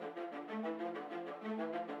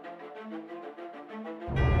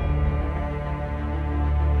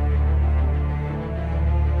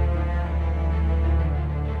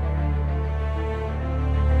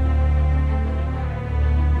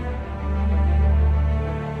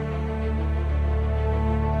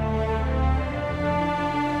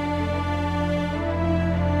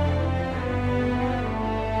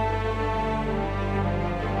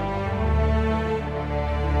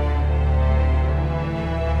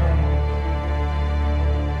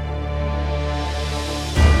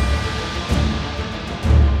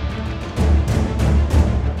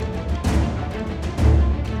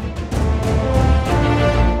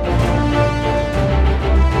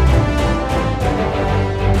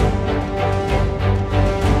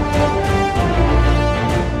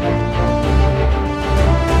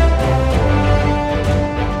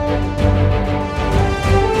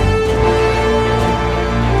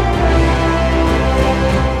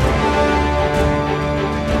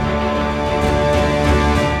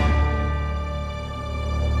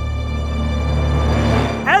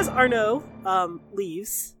Arnaud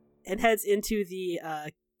leaves and heads into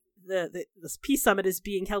this peace summit is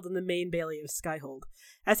being held in the main bailey of Skyhold.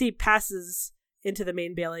 As he passes into the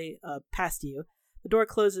main bailey past you, the door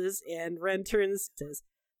closes and Ren turns and says,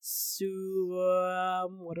 "So,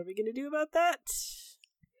 what are we going to do about that?"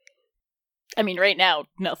 I mean, right now,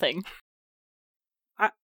 nothing.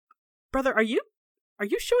 Brother, are you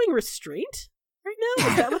showing restraint right now?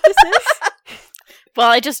 Is that what this is? Well,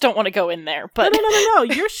 I just don't want to go in there, but... No.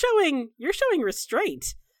 You're showing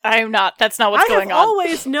restraint. I'm not. That's not what's going on. I have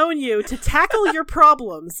always known you to tackle your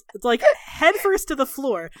problems, like, head first to the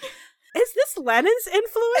floor. Is this Lennon's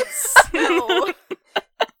influence? No.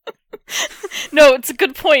 No, it's a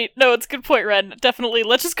good point. Ren. Definitely.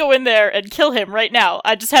 Let's just go in there and kill him right now.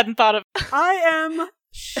 I just hadn't thought of... I am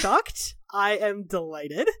shocked. I am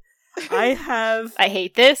delighted. I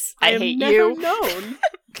hate this. I hate never you. known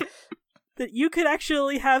that you could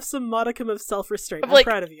actually have some modicum of self-restraint. I'm like,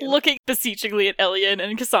 proud of you. Looking beseechingly at Elian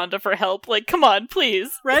and Cassandra for help. Like, come on, please.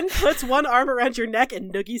 Ren puts one arm around your neck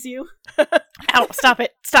and noogies you. Ow, stop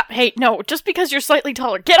it. Stop. Hey, no, just because you're slightly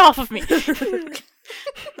taller. Get off of me.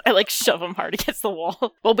 I, like, shove him hard against the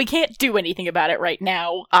wall. Well, we can't do anything about it right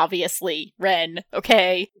now, obviously, Ren,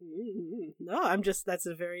 okay? No, that's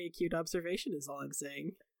a very acute observation is all I'm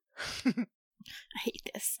saying. I hate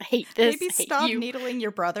this. Maybe I hate stop you. needling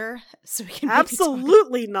your brother so we can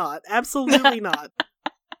Absolutely not. Absolutely not.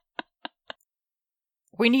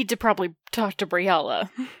 We need to probably talk to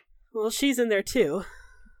Briella. Well, she's in there too.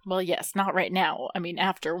 Well, yes, not right now. I mean,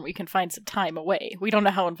 after, we can find some time away. We don't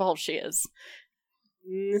know how involved she is.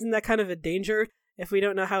 Isn't that kind of a danger? If we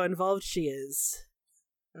don't know how involved she is,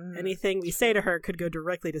 anything we say to her could go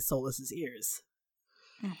directly to Solas's ears.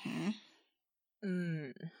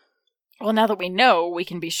 Well, now that we know, we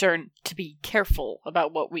can be sure to be careful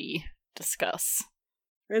about what we discuss.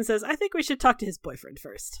 Ren says, I think we should talk to his boyfriend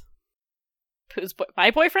first.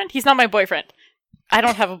 My boyfriend? He's not my boyfriend. I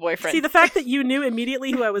don't have a boyfriend. See, the fact that you knew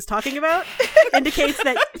immediately who I was talking about indicates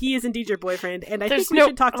that he is indeed your boyfriend, and I think we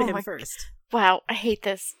should talk to him first. Wow, I hate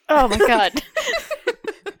this. Oh my god.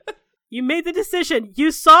 You made the decision.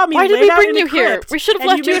 You saw me. Why did laid we out bring in you a here? crypt, We should have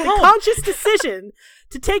left you at made a home. conscious decision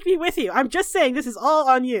to take me with you. I'm just saying this is all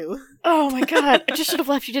on you. Oh my god, I just should have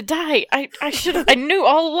left you to die. I knew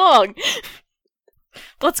all along.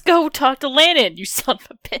 Let's go talk to Lannon, you son of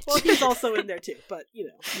a bitch. Well, he's also in there too, but, you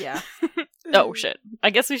know. Yeah. Oh, shit. I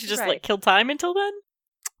guess we should just, like, kill time until then?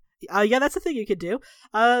 Yeah, that's a thing you could do.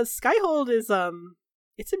 Skyhold is,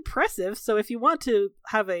 it's impressive, so if you want to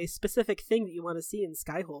have a specific thing that you want to see in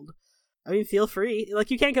Skyhold, I mean, feel free.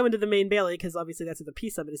 Like, you can't go into the main bailey, because obviously that's where the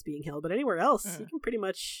peace summit is being held, but anywhere else, you can pretty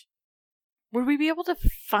much... Would we be able to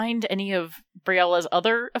find any of Briella's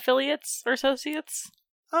other affiliates or associates?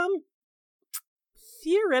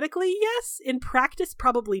 Theoretically, yes. In practice,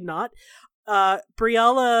 probably not.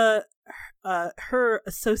 Briella, her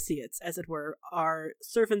associates, as it were, are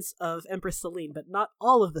servants of Empress Celine, but not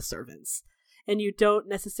all of the servants. And you don't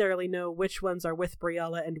necessarily know which ones are with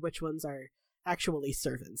Briella and which ones are actually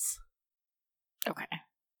servants. Okay.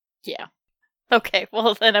 Yeah. Okay,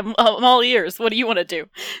 well then I'm all ears. What do you want to do?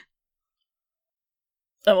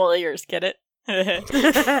 I'm all ears, get it? oh,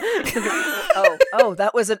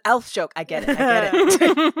 that was an elf joke. I get it.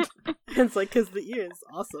 It's like, because the ear is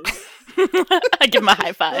awesome. I give him a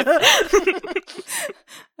high five.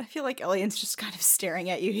 I feel like Elian's just kind of staring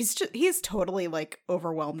at you. He's totally, like,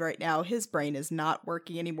 overwhelmed right now. His brain is not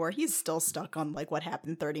working anymore. He's still stuck on, like, what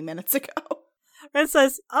happened 30 minutes ago. Ren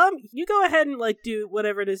says, you go ahead and, like, do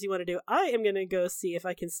whatever it is you want to do. I am gonna go see if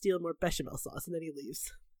I can steal more bechamel sauce, and then he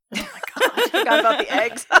leaves. Oh my god, I forgot about the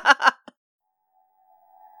eggs.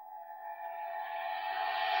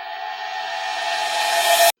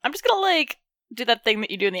 I'm just gonna, like, do that thing that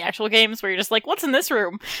you do in the actual games where you're just like, what's in this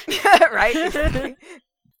room? Right?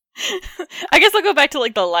 I guess I'll go back to,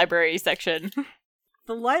 like, the library section.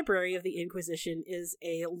 The Library of the Inquisition is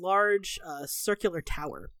a large circular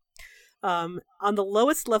tower. On the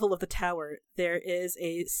lowest level of the tower, there is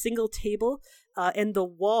a single table, and the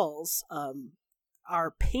walls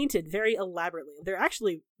are painted very elaborately. They're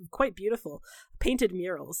actually quite beautiful, painted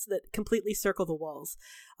murals that completely circle the walls.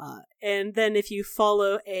 And then if you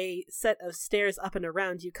follow a set of stairs up and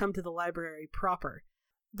around, you come to the library proper.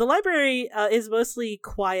 The library is mostly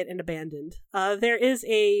quiet and abandoned. There is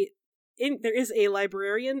a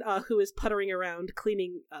librarian who is puttering around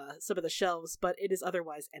cleaning some of the shelves, but it is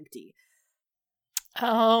otherwise empty.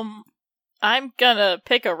 I'm gonna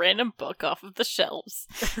pick a random book off of the shelves.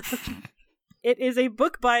 It is a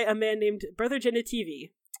book by a man named Brother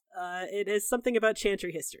Genitivi. It is something about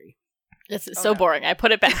Chantry history. This is so boring. I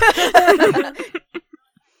put it back.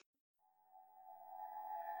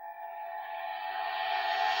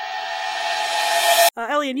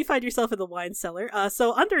 Elian, you find yourself in the wine cellar.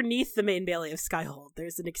 So underneath the main bailey of Skyhold,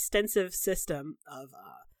 there's an extensive system of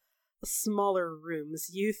smaller rooms.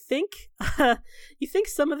 You think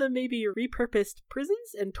some of them may be repurposed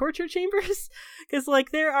prisons and torture chambers? Because,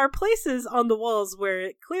 like, there are places on the walls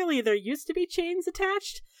where clearly there used to be chains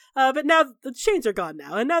attached, but now the chains are gone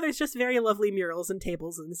now, and now there's just very lovely murals and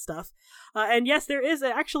tables and stuff. And yes, there is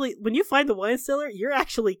actually, when you find the wine cellar, you're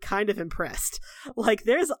actually kind of impressed. Like,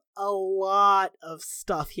 there's a lot of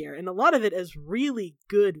stuff here, and a lot of it is really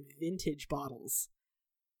good vintage bottles.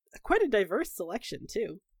 Quite a diverse selection,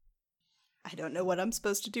 too. I don't know what I'm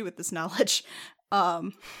supposed to do with this knowledge.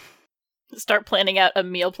 Start planning out a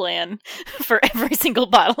meal plan for every single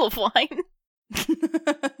bottle of wine.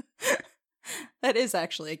 That is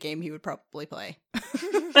actually a game he would probably play.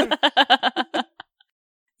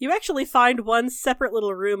 You actually find one separate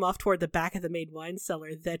little room off toward the back of the main wine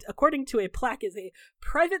cellar that, according to a plaque, is a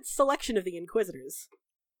private selection of the Inquisitors.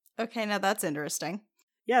 Okay, now that's interesting.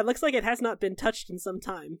 Yeah, it looks like it has not been touched in some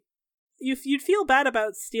time. You'd feel bad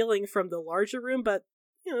about stealing from the larger room, but,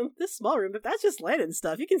 you know, this small room, if that's just Landon's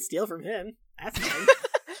stuff, you can steal from him. That's fine.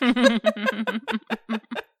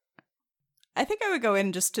 I think I would go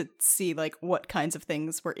in just to see, like, what kinds of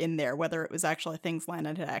things were in there, whether it was actually things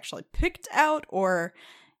Landon had actually picked out, or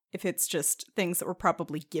if it's just things that were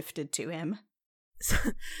probably gifted to him.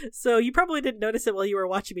 So you probably didn't notice it while you were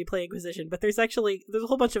watching me play Inquisition, but there's a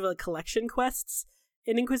whole bunch of collection quests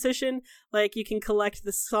in Inquisition. Like, you can collect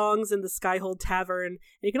the songs in the Skyhold Tavern, and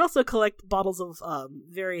you can also collect bottles of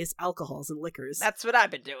various alcohols and liquors. That's what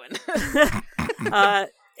I've been doing.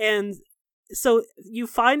 And so you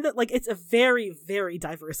find that, like, it's a very, very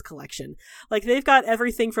diverse collection. Like, they've got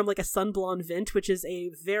everything from, like, a Sunblonde Vint, which is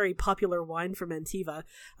a very popular wine from Antiva,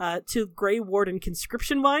 to Grey Warden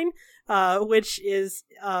Conscription wine, which is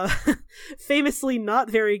famously not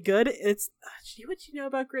very good. It's what you know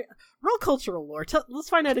about roll cultural lore. Let's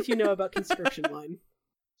find out if you know about Conscription wine.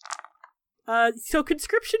 So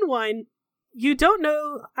Conscription wine, you don't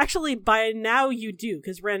know. Actually, by now you do,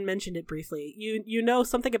 because Ren mentioned it briefly. You know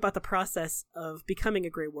something about the process of becoming a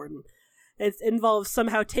Grey Warden. It involves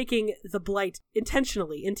somehow taking the blight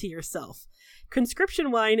intentionally into yourself.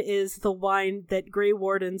 Conscription wine is the wine that Grey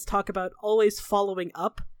Wardens talk about always following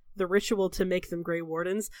up the ritual to make them Grey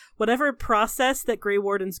Wardens. Whatever process that Grey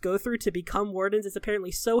Wardens go through to become Wardens is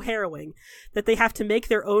apparently so harrowing that they have to make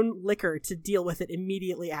their own liquor to deal with it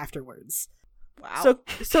immediately afterwards. Wow.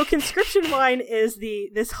 So Conscription wine is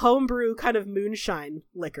this homebrew kind of moonshine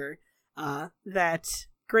liquor that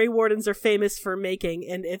Grey Wardens are famous for making,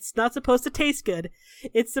 and it's not supposed to taste good.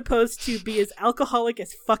 It's supposed to be as alcoholic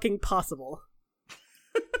as fucking possible.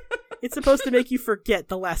 It's supposed to make you forget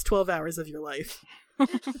the last 12 hours of your life.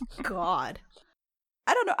 God.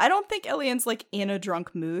 I don't know. I don't think Elian's, like, in a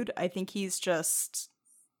drunk mood. I think he's just...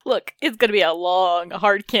 Look, it's gonna be a long,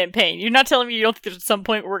 hard campaign. You're not telling me you don't think there's at some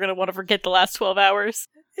point we're gonna want to forget the last 12 hours?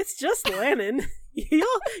 It's just Lannon. You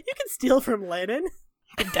can steal from Lannon.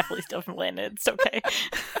 You can definitely steal from Landon. It's okay.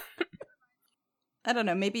 I don't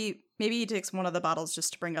know. Maybe he takes one of the bottles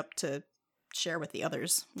just to bring up to share with the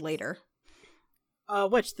others later.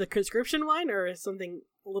 Which, the Conscription wine or something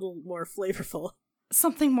a little more flavorful?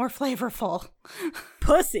 Something more flavorful.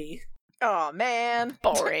 Pussy. Oh, man.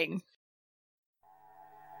 Boring.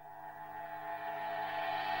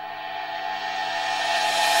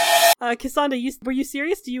 Cassandra, were you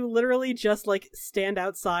serious? Do you literally just, like, stand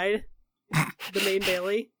outside the main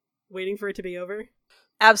bailey, waiting for it to be over?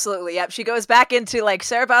 Absolutely, yep. She goes back into, like,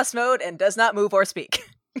 Cerebos mode and does not move or speak.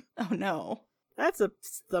 Oh, no. That's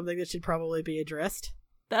something that should probably be addressed.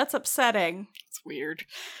 That's upsetting. It's weird.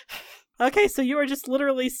 Okay, so you are just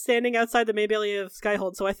literally standing outside the main bailey of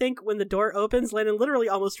Skyhold, so I think when the door opens, Landon literally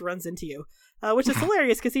almost runs into you, which is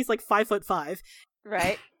hilarious because he's, like, 5'5".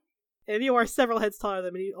 Right. And you are several heads taller than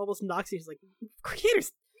him, and he almost knocks you. He's like,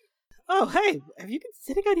 "Creators! Oh, hey, have you been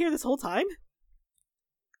sitting out here this whole time?"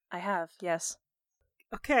 I have, yes.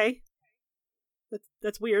 Okay.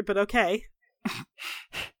 That's weird, but okay.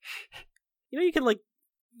 You know, you could, like,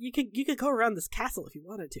 you could go around this castle if you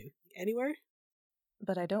wanted to. Anywhere?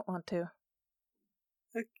 But I don't want to.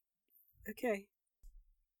 Okay.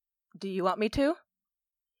 Do you want me to?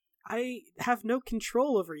 I have no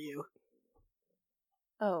control over you.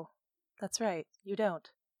 Oh, that's right. You don't.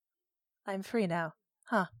 I'm free now.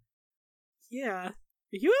 Huh. Yeah. Are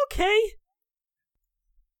you okay?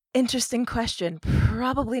 Interesting question.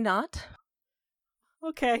 Probably not.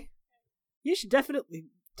 Okay. You should definitely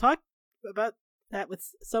talk about that with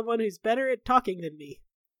someone who's better at talking than me.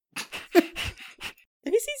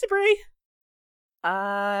 Have you seen Sabray?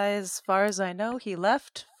 As far as I know, he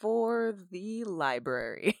left for the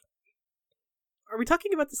library. Are we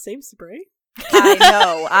talking about the same spray? I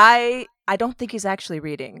know. I don't think he's actually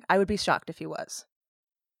reading. I would be shocked if he was.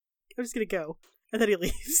 I'm just gonna go. And then he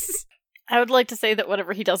leaves. I would like to say that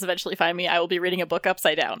whenever he does eventually find me, I will be reading a book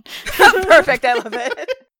upside down. Perfect. I love it.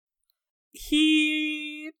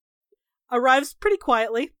 He arrives pretty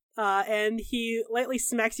quietly, and he lightly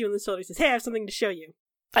smacks you on the shoulder and says, "Hey, I have something to show you."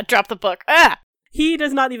 I drop the book. Ah! He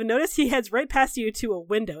does not even notice. He heads right past you to a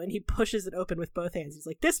window, and he pushes it open with both hands. He's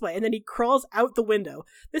like, "This way," and then he crawls out the window.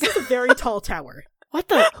 This is a very tall tower. What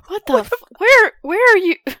the where are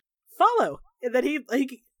you? Follow. And then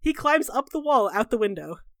he climbs up the wall out the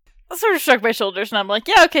window. I sort of shrug my shoulders and I'm like,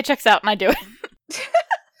 yeah, okay, checks out, and I do it.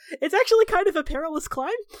 It's actually kind of a perilous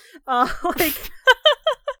climb.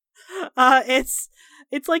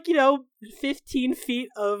 It's like, 15 feet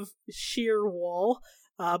of sheer wall.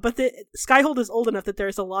 But the Skyhold is old enough that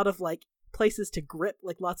there's a lot of like places to grip,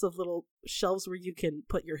 like lots of little shelves where you can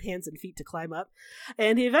put your hands and feet to climb up.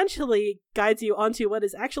 And he eventually guides you onto what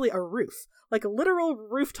is actually a roof, like a literal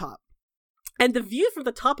rooftop. And the view from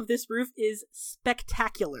the top of this roof is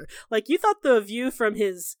spectacular. Like, you thought the view from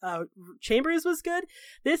his chambers was good.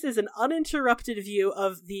 This is an uninterrupted view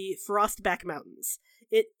of the Frostback Mountains.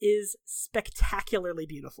 It is spectacularly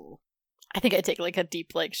beautiful. I think I take like a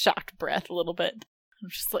deep, like, shocked breath a little bit. I'm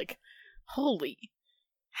just like, holy,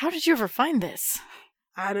 how did you ever find this?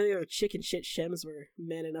 I don't know, chicken shit shims were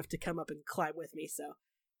men enough to come up and climb with me, so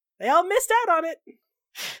they all missed out on it.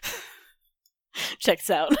 Checks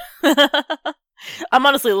out. I'm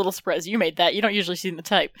honestly a little surprised you made that. You don't usually seem the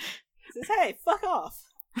type. He says, "Hey, fuck off."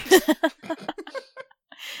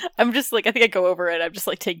 I'm just like, I think I go over it. I'm just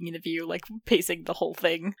like taking in the view, like pacing the whole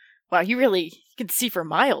thing. Wow, you can see for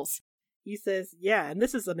miles. He says, "Yeah, and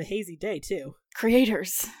this is on a hazy day, too."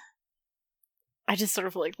 Creators. I just sort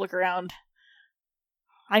of like look around.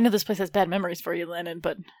 I know this place has bad memories for you, Lennon,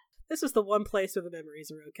 but this was the one place where the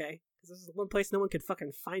memories were okay. Because this is the one place no one could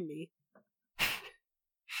fucking find me.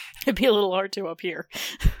 It'd be a little hard to up here.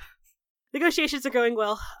 Negotiations are going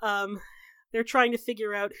well. They're trying to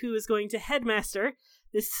figure out who is going to headmaster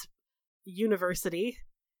this university,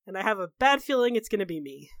 and I have a bad feeling it's going to be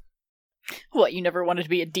me. What, you never wanted to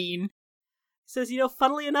be a dean? Says,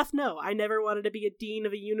 funnily enough, no. I never wanted to be a dean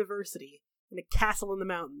of a university in a castle in the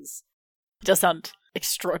mountains. It does sound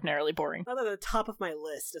extraordinarily boring. Not at the top of my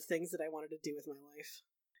list of things that I wanted to do with my life.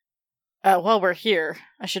 While we're here,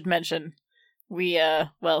 I should mention,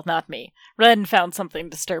 well, not me. Ren found something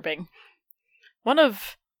disturbing. One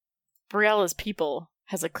of Brialla's people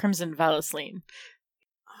has a crimson Valisline.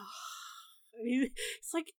 I mean,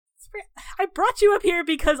 it's like, I brought you up here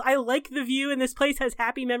because I like the view and this place has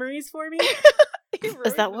happy memories for me.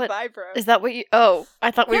 Is that what you... Oh,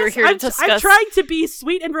 I thought we were here to discuss... I'm trying to be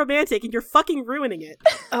sweet and romantic and you're fucking ruining it.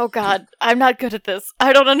 Oh god, I'm not good at this.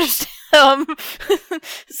 I don't understand.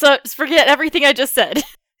 So, forget everything I just said. He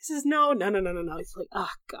says, no. He's like,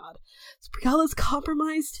 oh god. Is Brialla's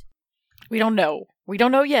compromised? We don't know. We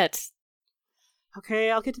don't know yet.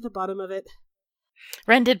 Okay, I'll get to the bottom of it.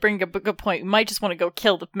 Ren did bring a good point. We might just want to go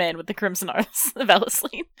kill the man with the crimson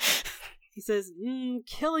Valisline. He says,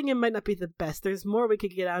 killing him might not be the best. There's more we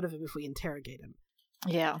could get out of him if we interrogate him.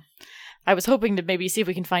 Yeah. I was hoping to maybe see if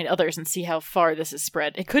we can find others and see how far this is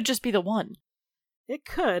spread. It could just be the one. It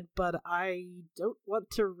could, but I don't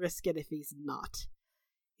want to risk it if he's not.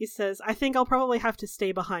 He says, I think I'll probably have to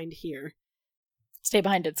stay behind here. Stay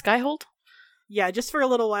behind at Skyhold? Yeah, just for a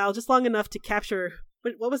little while, just long enough to capture...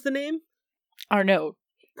 What was the name? Arnaud.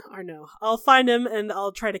 I'll find him and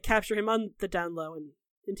I'll try to capture him on the down low and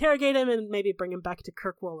interrogate him and maybe bring him back to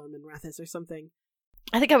Kirkwall and Rathis or something.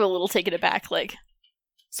 I think I'm a little taken aback, like...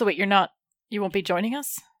 So wait, you won't be joining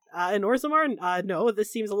us? In Orzammar? No,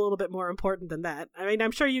 this seems a little bit more important than that. I mean,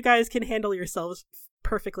 I'm sure you guys can handle yourselves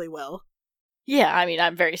perfectly well. Yeah, I mean,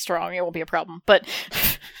 I'm very strong, it won't be a problem, but...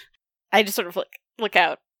 I just sort of look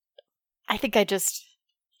out. I guess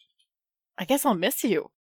I'll miss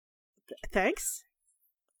you. Thanks.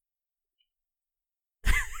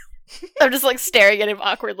 I'm just staring at him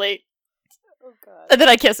awkwardly. Oh god. And then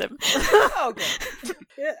I kiss him. Oh god.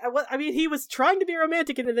 Yeah, I mean, he was trying to be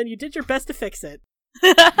romantic and then you did your best to fix it.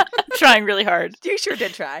 Trying really hard. You sure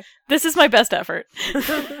did try. This is my best effort.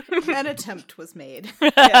 An attempt was made.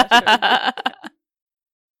 Yeah,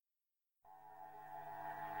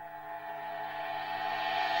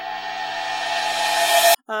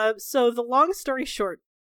 sure. So the long story short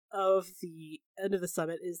of the end of the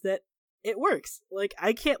summit is that it works.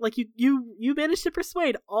 I can't, you managed to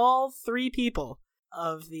persuade all three people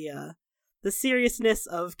of the seriousness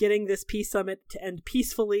of getting this peace summit to end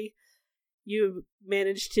peacefully. You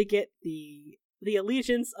managed to get the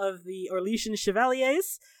allegiance of the Orlesian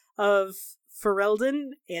Chevaliers, of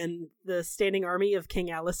Ferelden and the standing army of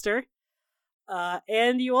King Alistair.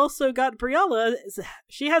 And you also got Brialla.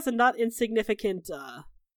 She has a not insignificant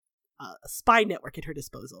spy network at her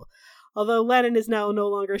disposal. Although Lannon is now no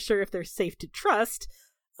longer sure if they're safe to trust,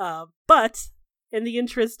 but in the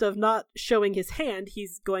interest of not showing his hand,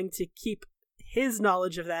 he's going to keep his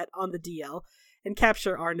knowledge of that on the DL and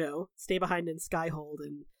capture Arno, stay behind in Skyhold,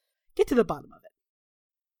 and get to the bottom of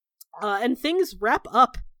it. And things wrap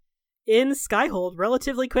up in Skyhold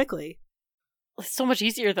relatively quickly. So much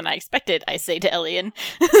easier than I expected, I say to Elian.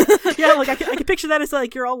 Yeah, like I can picture that as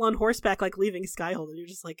like you're all on horseback, like leaving Skyhold, and you're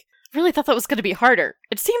just like, Really thought that was going to be harder.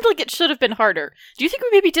 It seemed like it should have been harder. Do you think we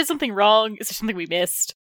maybe did something wrong? Is there something we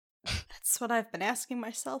missed? That's what I've been asking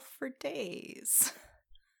myself for days.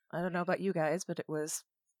 I don't know about you guys, but it was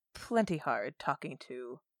plenty hard talking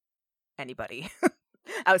to anybody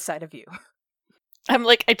outside of you. I'm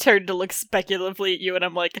like, I turned to look speculatively at you, and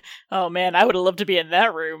I'm like, oh man, I would have loved to be in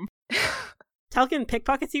that room. Talcon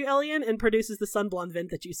pickpockets you, Elian, and produces the Sunblonde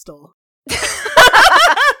Vent that you stole.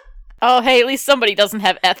 Oh, hey, at least somebody doesn't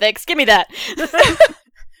have ethics. Give me that.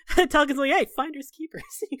 Talcon's like, hey, finders keepers.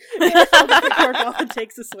 He pulls the cork off and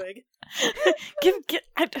takes a swig. I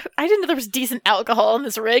didn't know there was decent alcohol in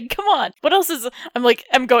this rig. Come on. What else is...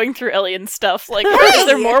 I'm going through Elian's stuff. Like, is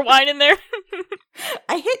there more wine in there?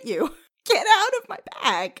 I hit you. Get out of my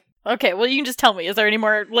bag. Okay, well, you can just tell me. Is there any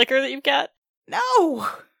more liquor that you've got? No.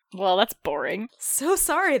 Well, that's boring. So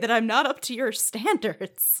sorry that I'm not up to your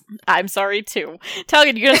standards. I'm sorry, too.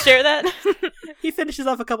 Talgan, you gonna share that? He finishes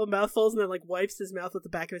off a couple mouthfuls and then, like, wipes his mouth with the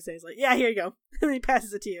back of his hand. He's like, yeah, here you go. And then he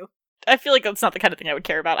passes it to you. I feel like that's not the kind of thing I would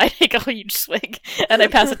care about. I take a huge swig, and I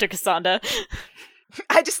pass it to Cassandra.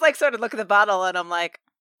 I just sort of look at the bottle and I'm like,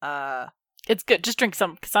 It's good. Just drink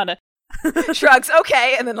some, Cassandra. shrugs,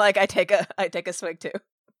 okay, and then I take a swig too.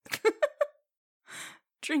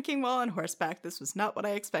 Drinking while on horseback, this was not what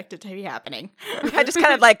I expected to be happening. I just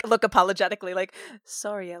kind of look apologetically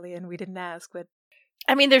sorry, Elian, we didn't ask, but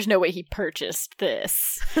I mean, there's no way he purchased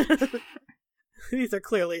this. These are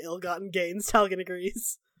clearly ill-gotten gains, Talgan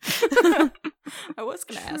agrees. I was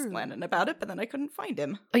going to ask Lannon about it, but then I couldn't find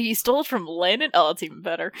him. Oh, you stole it from Landon? Oh, that's even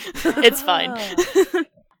better. It's fine.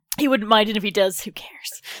 He wouldn't mind it if he does. Who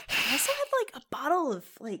cares? I also had a bottle of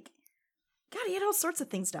God, he had all sorts of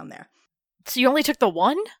things down there. So you only took the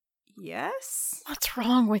one? Yes? What's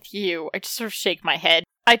wrong with you? I just sort of shake my head.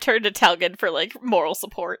 I turn to Talgan for moral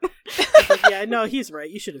support. Yeah, no, he's right.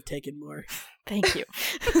 You should have taken more. Thank you.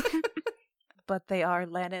 But they are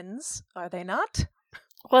Lennon's, are they not?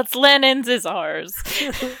 What's Lennon's is ours.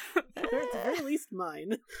 At the very least,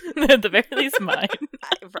 mine. At the very least, mine.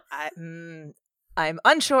 I'm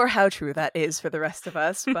unsure how true that is for the rest of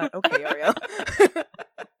us, but okay, Ariel.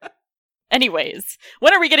 Anyways,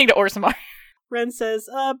 when are we getting to Orzammar? Ren says,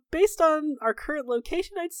 based on our current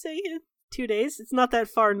location, I'd say 2 days. It's not that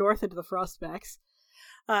far north into the Frostbacks.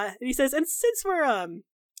 And he says, and since we're on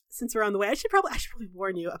the way, I should probably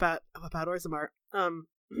warn you about Orzammar.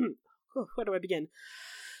 Where do I begin?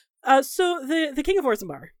 So the King of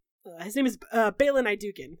Orzammar, his name is Balin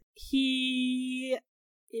Idugan. He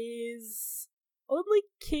is only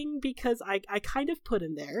king because I kind of put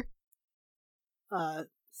him there.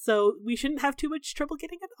 So we shouldn't have too much trouble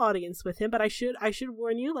getting an audience with him, but I should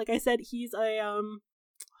warn you. Like I said, he's what's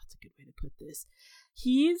a good way to put this?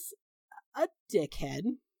 He's a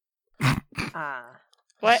dickhead.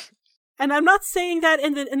 What? And I'm not saying that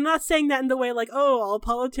in the way all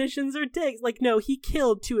politicians are dicks. No, he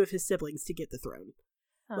killed 2 of his siblings to get the throne.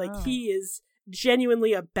 He is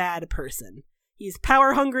genuinely a bad person. He's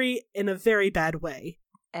power hungry in a very bad way.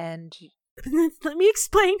 And let me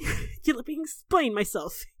explain. Let me explain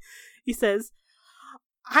myself. He says,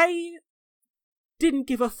 I didn't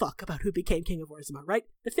give a fuck about who became King of Orzammar, right?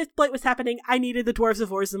 The 5th Blight was happening. I needed the Dwarves of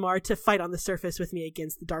Orzammar to fight on the surface with me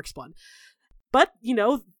against the Darkspawn. But,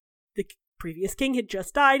 the previous king had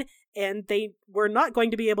just died, and they were not going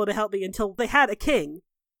to be able to help me until they had a king.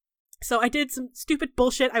 So I did some stupid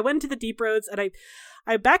bullshit. I went into the Deep Roads, and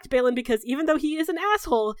I backed Balin because even though he is an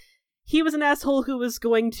asshole, he was an asshole who was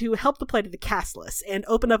going to help the plight of the castless and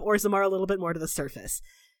open up Orzammar a little bit more to the surface.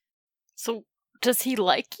 So, does he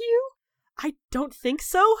like you? I don't think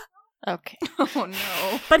so. Okay. Oh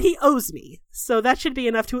no. But he owes me, so that should be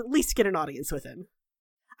enough to at least get an audience with him.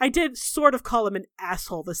 I did sort of call him an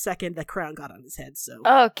asshole the second the crown got on his head, so...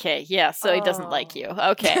 Okay, yeah, so he doesn't like you.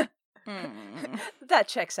 Okay. That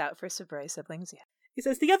checks out for Sabray siblings, yeah. He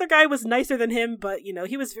says the other guy was nicer than him, but,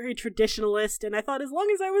 he was very traditionalist, and I thought as long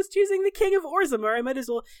as I was choosing the King of Orzammar, I might as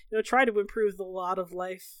well, try to improve the lot of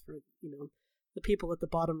life for, the people at the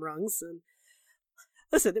bottom rungs. And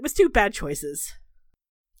listen, it was 2 bad choices.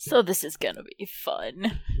 So this is gonna be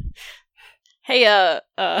fun. Hey,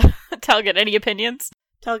 Talgan, any opinions?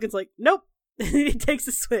 Talgan's like, nope. He takes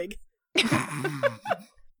a swig.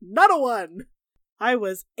 Not a one. I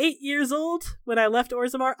was 8 years old when I left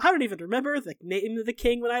Orzammar. I don't even remember the name of the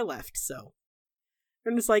king when I left, so.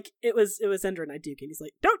 I'm just like, it was Endron Iduke, and he's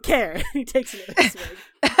like, don't care! And he takes another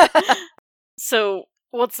swig. So,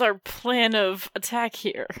 what's our plan of attack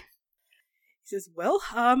here? He says, well,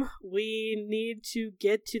 we need to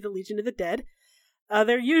get to the Legion of the Dead.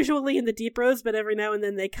 They're usually in the Deep Roads, but every now and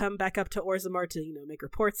then they come back up to Orzammar to, make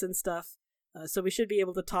reports and stuff. So we should be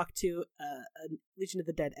able to talk to a Legion of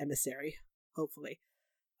the Dead emissary, hopefully,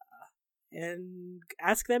 and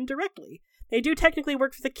ask them directly. They do technically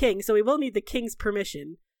work for the king, so we will need the king's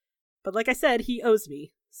permission. But like I said, he owes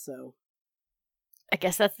me, so... I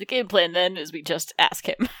guess that's the game plan then, is we just ask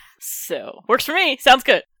him. So, works for me! Sounds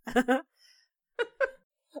good!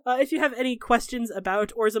 If you have any questions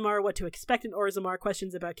about Orzammar, what to expect in Orzammar,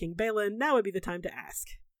 questions about King Balin, now would be the time to ask.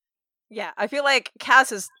 Yeah, I feel like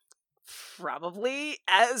Cass is probably,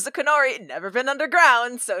 as a Kenori, never been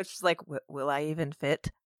underground, so it's just like, will I even fit?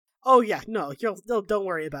 Oh yeah, no, don't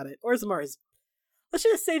worry about it. Orzammar is... Let's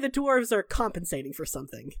just say the dwarves are compensating for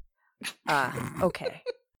something. Okay.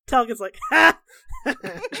 Talgan's like, ha!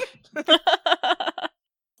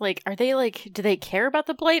 Like, are they do they care about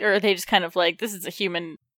the blight, or are they just kind of like, this is a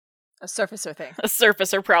surfacer thing. a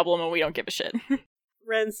surfacer problem and we don't give a shit?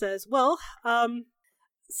 Ren says, well,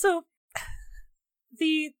 so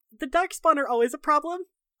the Darkspawn are always a problem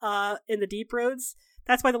in the Deep Roads.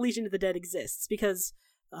 That's why the Legion of the Dead exists, because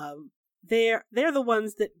they're the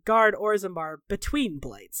ones that guard Orzammar between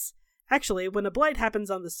blights. Actually, when a blight happens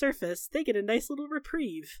on the surface, they get a nice little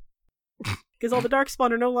reprieve. Because all the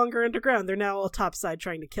Darkspawn are no longer underground, they're now all topside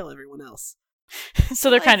trying to kill everyone else.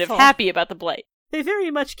 So they're kind of happy about the blight. They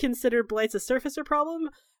very much consider blights a surfacer problem,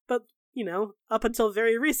 but, up until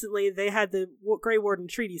very recently, they had the Grey Warden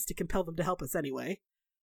treaties to compel them to help us anyway.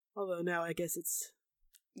 Although now I guess it's...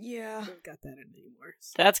 Yeah. I haven't got that in anymore.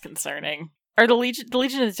 So. That's concerning. Are the Legion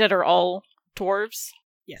of the Dead are all dwarves?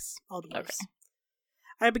 Yes, all dwarves. Okay.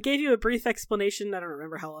 I gave you a brief explanation, I don't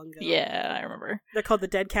remember how long ago. Yeah, I remember. They're called the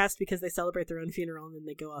Dead Cast because they celebrate their own funeral and then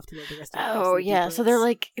they go off to live the rest of their lives. Oh, yeah, so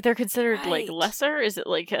they're considered, Right. lesser? Is it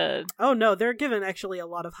like a... Oh, no, they're given actually a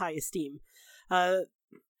lot of high esteem.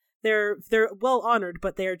 They're well honored,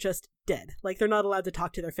 but they're just dead. Like, they're not allowed to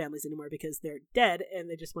talk to their families anymore because they're dead and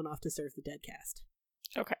they just went off to serve the Dead Cast.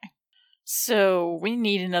 Okay. So, we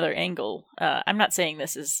need another angle. I'm not saying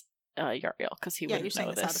this is Yariel, because he wouldn't you're saying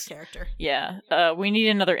know this this. out of character. Yeah, we need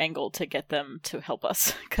another angle to get them to help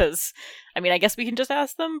us, because, I guess we can just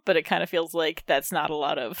ask them, but it kind of feels like that's not a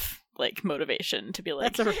lot of, motivation to be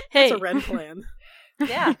like, That's hey. a Ren plan.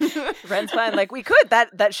 Yeah. Ren's plan, we could.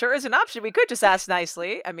 That sure is an option. We could just ask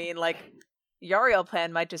nicely. Yariel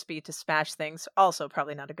plan might just be to smash things. Also,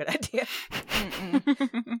 probably not a good idea.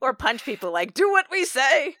 Or punch people, do what we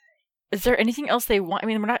say. Is there anything else they want?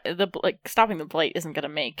 We're not, stopping the blight isn't going to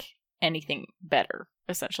make anything better,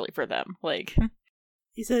 essentially, for them.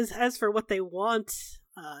 He says, as for what they want,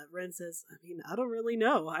 Ren says, I don't really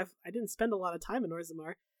know. I didn't spend a lot of time in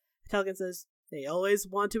Orzammar. Talgan says, they always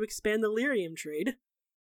want to expand the lyrium trade.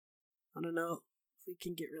 I don't know if we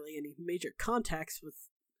can get really any major contacts with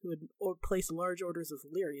who would place large orders of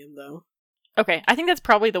lyrium, though. Okay, I think that's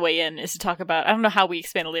probably the way in, is to talk about, I don't know how we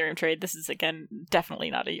expand the lyrium trade. This is, again,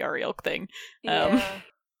 definitely not a Yariel thing. Well,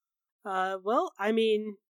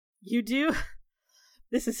 you do...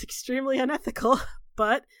 This is extremely unethical,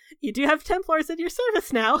 but you do have Templars at your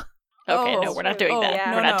service now. Okay, no, we're not doing that.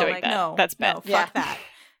 Yeah. We're not doing that. No, That's bad. No, fuck that.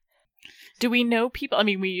 Do we know people?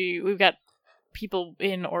 We've got people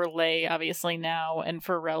in Orlais, obviously, now, and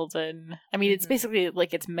for Reldon. It's basically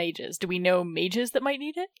it's mages. Do we know mages that might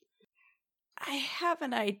need it? I have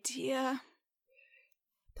an idea.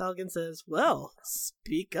 Talgan says, well,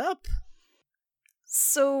 speak up.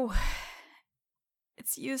 So,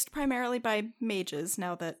 it's used primarily by mages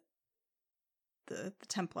now that the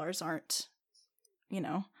Templars aren't,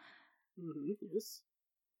 Mm-hmm, yes.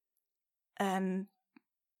 And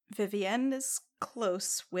Vivienne is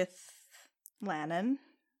close with Lannon,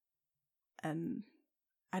 and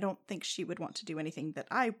I don't think she would want to do anything that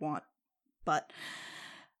I want, but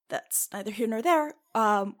that's neither here nor there.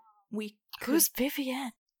 Who's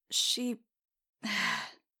Vivienne? She...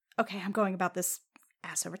 Okay, I'm going about this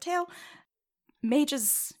ass over tail.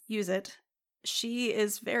 Mages use it. She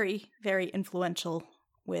is very, very influential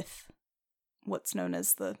with what's known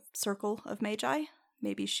as the Circle of Magi.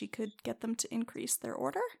 Maybe she could get them to increase their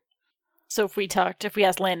order? So if we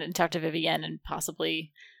asked Landon to talk to Vivienne and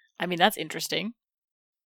possibly, that's interesting.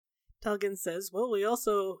 Talgan says, well, we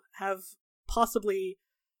also have possibly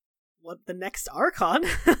the next Archon.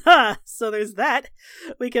 So there's that.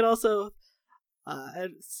 We can also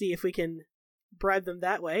see if we can bribe them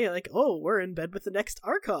that way. Like, oh, we're in bed with the next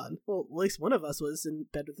Archon. Well, at least one of us was in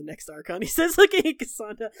bed with the next Archon. He says, looking at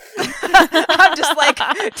Cassandra.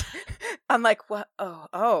 I'm like, what?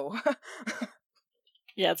 Oh.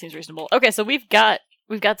 Yeah, it seems reasonable. Okay, so we've got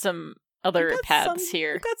some other paths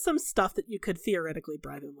here. We've got some stuff that you could theoretically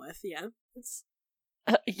bribe him with. Yeah,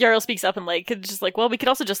 Jarl speaks up and just like, well, we could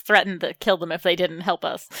also just threaten to kill them if they didn't help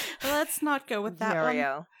us. Let's not go with that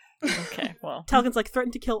Uriel. one. Okay, well. Talgan's like,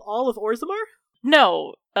 threaten to kill all of Orzammar?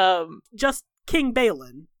 No, just King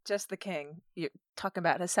Balin. Just the king. You're talking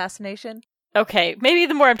about assassination? Okay, maybe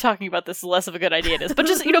the more I'm talking about this, the less of a good idea it is. But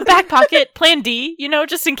just, back pocket, plan D,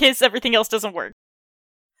 just in case everything else doesn't work.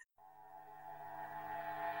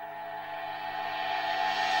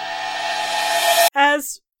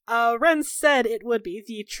 As Ren said it would be,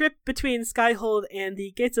 the trip between Skyhold and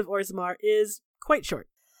the Gates of Orzammar is quite short.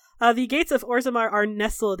 The Gates of Orzammar are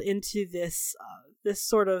nestled into this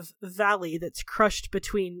sort of valley that's crushed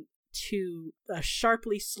between two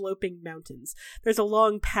sharply sloping mountains. There's a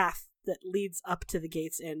long path that leads up to the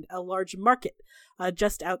gates and a large market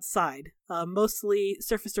just outside. Mostly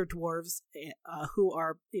surfacer dwarves who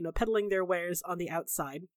are, peddling their wares on the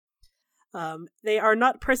outside. They are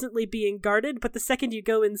not presently being guarded, but the second you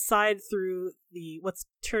go inside through what's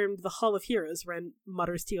termed the Hall of Heroes, Ren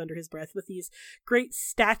mutters to you under his breath, with these great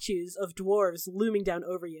statues of dwarves looming down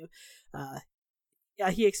over you,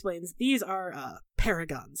 he explains, these are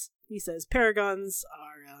paragons. He says, paragons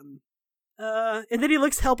are, and then he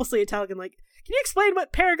looks helplessly at Talgan like, can you explain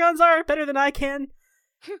what paragons are better than I can?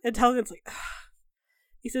 And Talgan's like,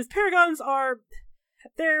 he says, paragons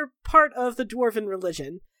they're part of the dwarven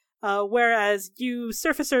religion. Whereas you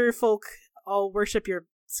surfacer folk all worship your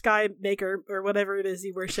sky maker, or whatever it is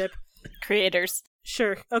you worship. Creators.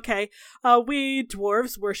 Sure, okay. We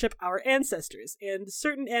dwarves worship our ancestors, and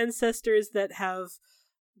certain ancestors that have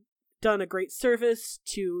done a great service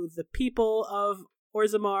to the people of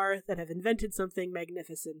Orzammar, that have invented something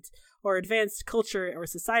magnificent, or advanced culture or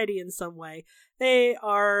society in some way, they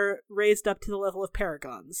are raised up to the level of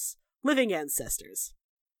paragons, living ancestors.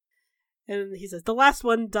 And he says, the last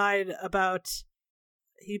one died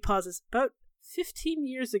he pauses, about 15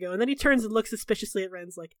 years ago. And then he turns and looks suspiciously at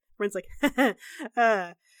Ren's like,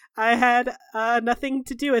 I had nothing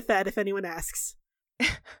to do with that, if anyone asks.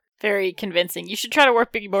 Very convincing. You should try to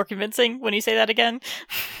be more convincing when you say that again.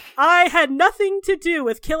 I had nothing to do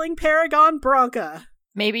with killing Paragon Bronca.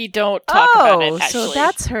 Maybe don't talk about it, actually. So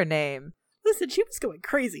that's her name. Listen, she was going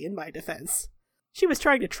crazy in my defense. She was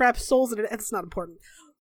trying to trap souls in it. It's not important.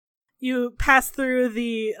 You pass through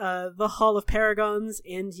the Hall of Paragons,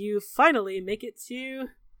 and you finally make it to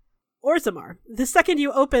Orzammar. The second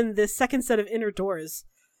you open this second set of inner doors,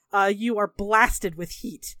 you are blasted with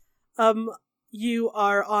heat. You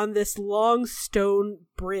are on this long stone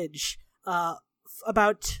bridge,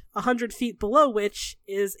 about 100 feet below which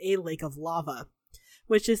is a lake of lava,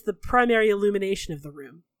 which is the primary illumination of the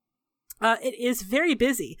room. It is very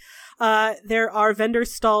busy. There are vendor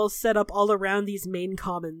stalls set up all around these main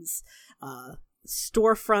commons.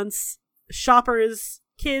 Storefronts, shoppers,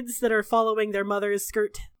 kids that are following their mother's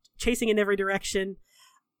skirt, chasing in every direction.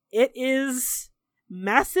 It is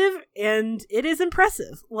massive, and it is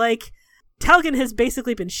impressive. Like, Talgan has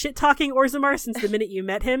basically been shit-talking Orzammar since the minute you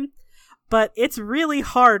met him, but it's really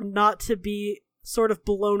hard not to be sort of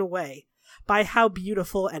blown away by how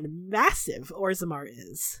beautiful and massive Orzammar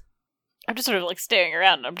is. I'm just sort of staring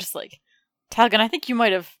around, and I'm just like, Talgan, I think you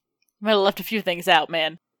might have left a few things out,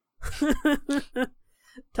 man.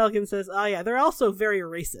 Talgan says, oh yeah, they're also very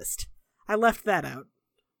racist. I left that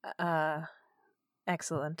out.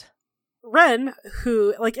 Excellent. Ren,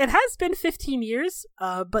 who, it has been 15 years,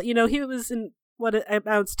 but, he was in what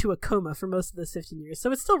amounts to a coma for most of those 15 years,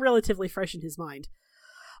 so it's still relatively fresh in his mind.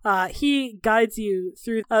 He guides you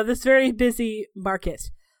through this very busy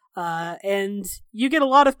market. And you get a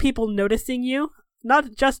lot of people noticing you,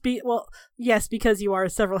 not just yes, because you are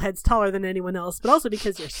several heads taller than anyone else, but also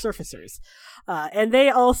because you're surfacers. And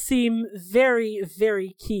they all seem very,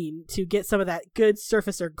 very keen to get some of that good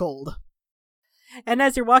surfacer gold. And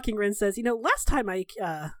as you're walking, Ren says, last time I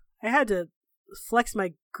had to flex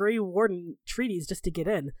my Grey Warden treaties just to get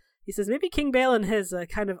in. He says, maybe King Balin has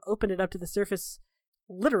kind of opened it up to the surface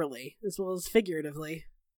literally, as well as figuratively.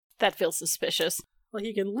 That feels suspicious. Like,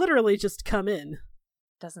 you can literally just come in.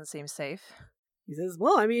 Doesn't seem safe. He says,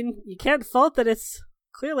 well, I mean, you can't fault that it's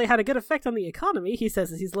clearly had a good effect on the economy, he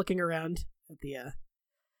says as he's looking around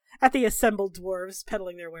at the assembled dwarves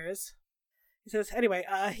peddling their wares. He says, anyway,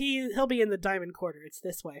 he'll be in the Diamond Quarter. It's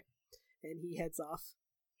this way. And he heads off.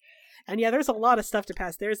 And yeah, there's a lot of stuff to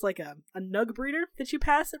pass. There's like a nug breeder that you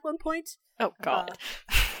pass at one point. Oh, God.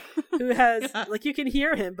 Who has, like, you can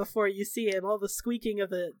hear him before you see him, all the squeaking of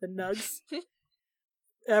the nugs.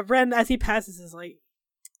 Ren, as he passes, is like,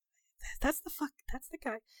 that's the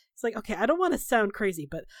guy. It's like, okay, I don't want to sound crazy,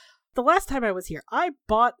 but the last time I was here, I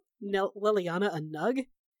bought Liliana a nug,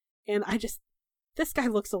 and this guy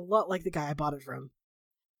looks a lot like the guy I bought it from.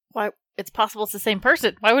 Why? It's possible it's the same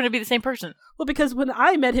person. Why wouldn't it be the same person? Well, because when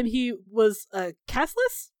I met him, he was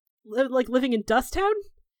castless, like living in Dusttown,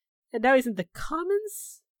 and now he's in the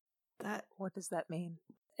Commons. What does that mean?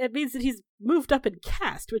 It means that he's moved up in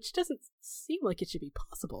caste, which doesn't seem like it should be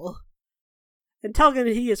possible. And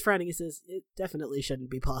Talgan, he is frowning, he says, it definitely shouldn't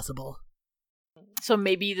be possible. So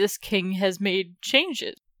maybe this king has made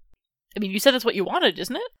changes. I mean, you said that's what you wanted,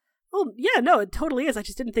 isn't it? Oh, yeah, no, it totally is. I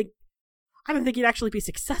didn't think he'd actually be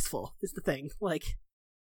successful, is the thing. Like,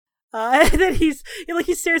 and then he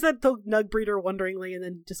stares at the nug breeder wonderingly and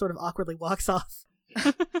then just sort of awkwardly walks off.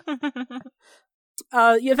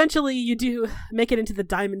 Eventually you do make it into the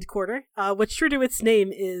Diamond Quarter, which, true to its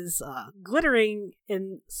name, is glittering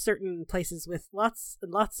in certain places with lots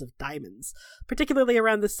and lots of diamonds, particularly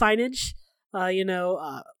around the signage,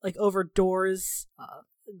 like over doors,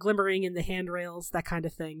 glimmering in the handrails, that kind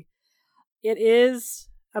of thing. It is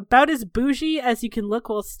about as bougie as you can look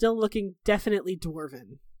while still looking definitely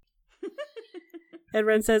dwarven. And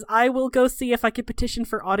Ren says, I will go see if I can petition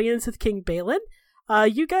for audience with King Balin.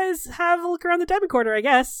 You guys have a look around the Diamond Quarter, I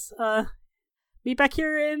guess. Meet back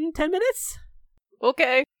here in 10 minutes?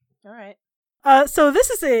 Okay. All right. So this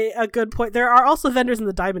is a good point. There are also vendors in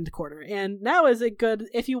the Diamond Quarter, and now is a good,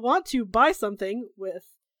 if you want to buy something with,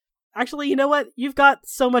 actually, you know what? You've got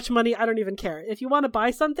so much money, I don't even care. If you want to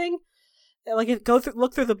buy something, like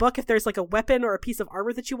look through the book if there's like a weapon or a piece of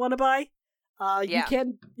armor that you want to buy. You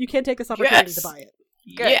can take this opportunity to buy it.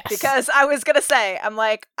 Good, yes. Because I was gonna say, I'm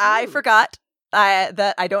like, I forgot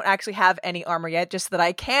that I don't actually have any armor yet, just that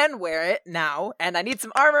I can wear it now, and I need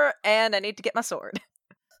some armor, and I need to get my sword.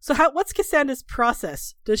 So what's Cassandra's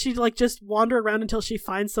process? Does she just wander around until she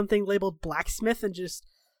finds something labeled blacksmith and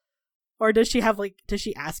or does she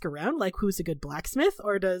ask around, like, who's a good blacksmith?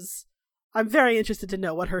 Or I'm very interested to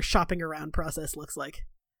know what her shopping around process looks like.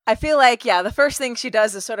 I feel like, yeah, the first thing she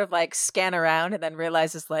does is sort of like scan around and then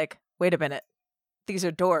realizes, like, wait a minute, these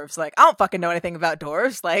are dwarves. Like, I don't fucking know anything about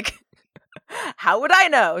dwarves. Like, how would I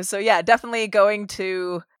know? So yeah, definitely going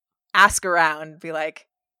to ask around, be like,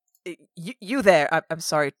 you there, I'm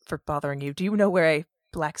sorry for bothering you. Do you know where a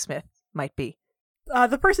blacksmith might be?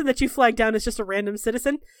 The person that you flagged down is just a random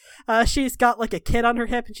citizen. She's got like a kid on her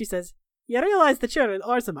hip and she says, you realize that you're in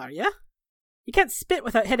Orzammar, yeah? You can't spit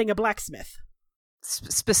without hitting a blacksmith.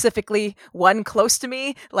 Specifically one close to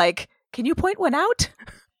me? Like, can you point one out?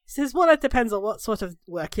 He says, well, it depends on what sort of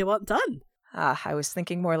work you want done. I was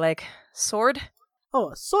thinking more like sword.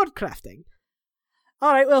 Oh, sword crafting.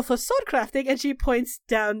 Alright, well, for sword crafting, and she points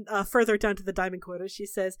down, further down to the Diamond Quarter, she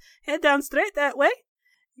says, head down straight that way.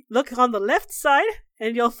 Look on the left side,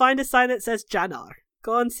 and you'll find a sign that says Janar.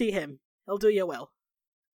 Go and see him. He'll do you well.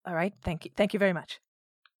 Alright, thank you. Thank you very much.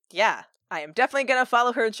 Yeah, I am definitely gonna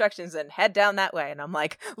follow her instructions and head down that way. And I'm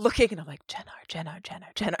like, looking, and I'm like, Janar.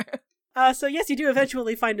 So yes, you do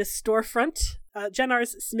eventually find a storefront,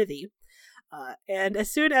 Janar's Smithy. And as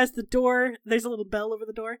soon as there's a little bell over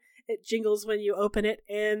the door, it jingles when you open it,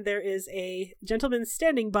 and there is a gentleman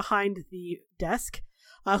standing behind the desk,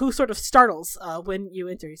 who sort of startles when you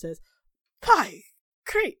enter. He says, "Hi,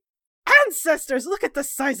 great ancestors! Look at the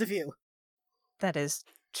size of you." That is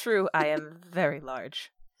true. I am very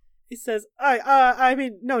large. He says, I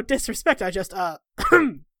mean, no disrespect. I just,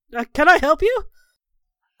 can I help you?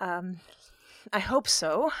 I hope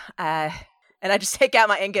so. And I just take out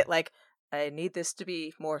my ingot, like, I need this to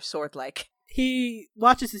be more sword-like. He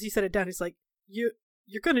watches as you set it down. He's like, you're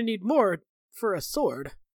gonna need more for a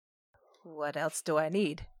sword. What else do I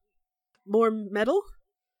need? More metal?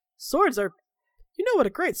 Swords are... You know what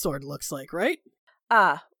a great sword looks like, right?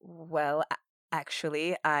 Well,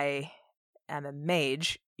 actually, I am a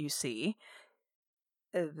mage, you see.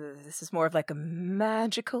 This is more of like a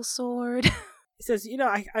magical sword. He says,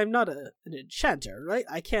 I'm not an enchanter, right?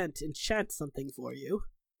 I can't enchant something for you.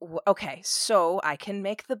 Okay, so I can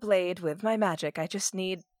make the blade with my magic. I just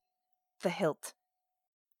need the hilt.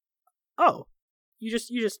 Oh, you just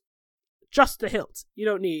the hilt. You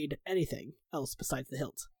don't need anything else besides the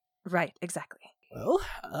hilt. Right, exactly. Well,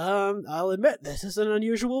 I'll admit this is an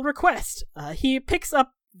unusual request. He picks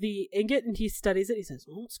up the ingot and he studies it. He says,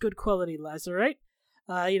 "Well, it's good quality lazurite."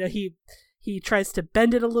 He He tries to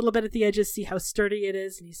bend it a little bit at the edges, see how sturdy it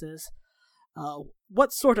is, and he says,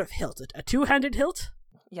 what sort of hilt? A two-handed hilt?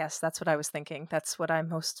 Yes, that's what I was thinking. That's what I'm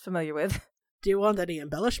most familiar with. Do you want any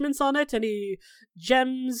embellishments on it? Any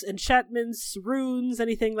gems, enchantments, runes,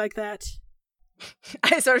 anything like that?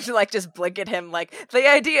 I sort of like just blink at him, like the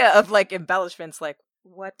idea of like embellishments, like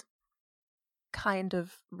what kind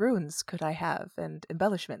of runes could I have and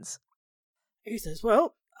embellishments? He says,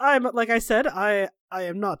 well, I'm, like I said, I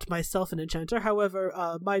am not myself an enchanter.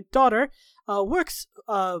 However, my daughter works,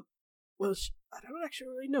 I don't actually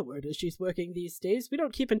really know where it is she's working these days. We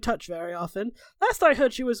don't keep in touch very often. Last I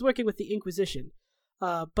heard, she was working with the Inquisition.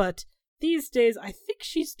 But these days, I think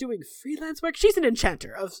she's doing freelance work. She's an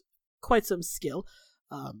enchanter of quite some skill.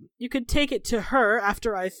 You could take it to her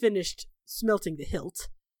after I finished smelting the hilt.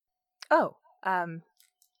 Oh,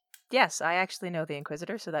 yes, I actually know the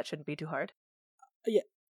Inquisitor, so that shouldn't be too hard. Yeah,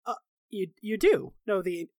 you do know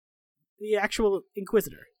the actual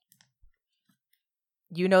Inquisitor.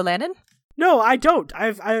 You know Landon? No, I don't.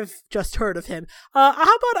 I've just heard of him. How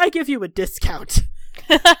about I give you a discount?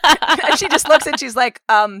 And she just looks and she's like,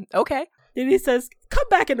 okay. And he says, come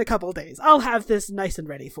back in a couple days. I'll have this nice and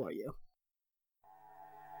ready for you.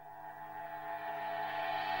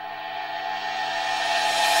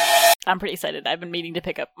 I'm pretty excited. I've been meaning to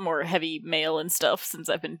pick up more heavy mail and stuff since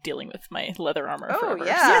I've been dealing with my leather armor forever.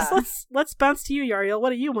 Yeah. Yes, let's bounce to you, Yariel. What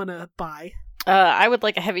do you want to buy? I would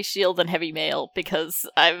like a heavy shield and heavy mail because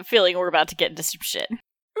I'm feeling we're about to get into some shit.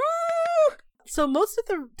 So most of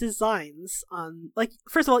the designs on, like,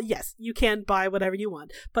 first of all, yes, you can buy whatever you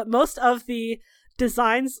want, but most of the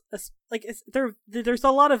designs, like, there's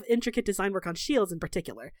a lot of intricate design work on shields in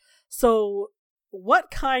particular. So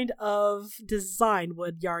what kind of design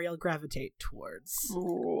would Yariel gravitate towards?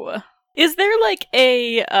 Ooh. Is there like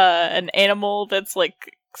an animal that's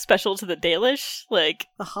like special to the Dalish? Like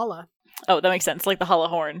The Hala. Oh, that makes sense. Like the Hala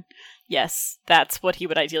horn. Yes, that's what he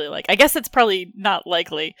would ideally like. I guess it's probably not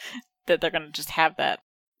likely that they're gonna just have that.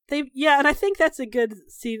 And I think that's a good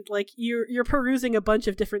scene. Like you're perusing a bunch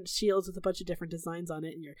of different shields with a bunch of different designs on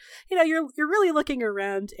it, and you're really looking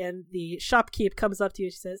around, and the shopkeep comes up to you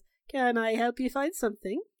and she says, "Can I help you find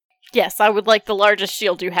something?" Yes, I would like the largest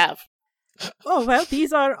shield you have. Oh, well,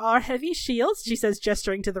 these are our heavy shields, she says,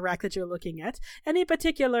 gesturing to the rack that you're looking at. Any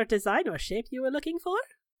particular design or shape you were looking for?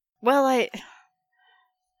 Well,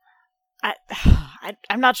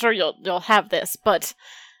 I'm not sure you'll have this, but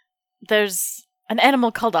there's an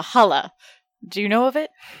animal called a Hala. Do you know of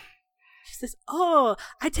it? She says, "Oh,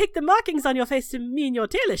 I take the markings on your face to mean you're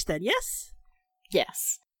Dalish then, yes?"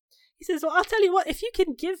 Yes. He says, "Well, I'll tell you what, if you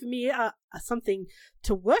can give me something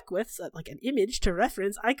to work with, like an image to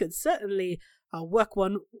reference, I could certainly work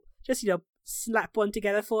one, just, slap one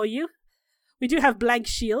together for you. We do have blank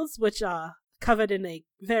shields, which are covered in a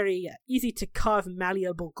very easy-to-carve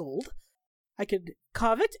malleable gold. I could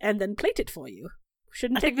carve it and then plate it for you.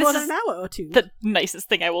 Shouldn't take more than an hour or two." The nicest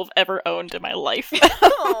thing I will have ever owned in my life.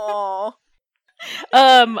 Aww.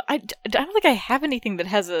 I don't think I have anything that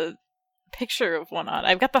has a picture of one on.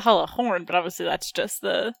 I've got the Hala horn, but obviously that's just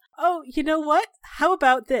the... Oh, you know what? How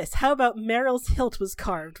about this? How about Meryl's hilt was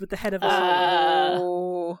carved with the head of a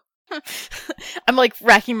sword? I'm like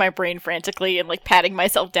racking my brain frantically and like patting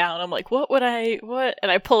myself down. I'm like, what? And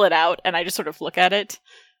I pull it out and I just sort of look at it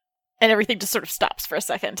and everything just sort of stops for a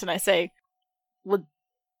second and I say, would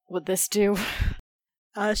this do?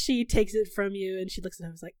 She takes it from you and she looks at him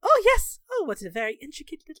and is like, "Oh, yes! Oh, what a very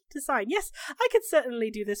intricate little design. Yes, I could certainly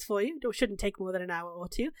do this for you. It shouldn't take more than an hour or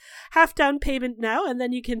two. Half down payment now, and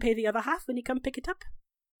then you can pay the other half when you come pick it up."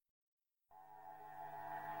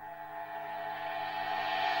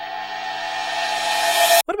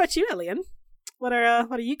 What about you, Elian? What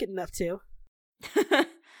are you getting up to?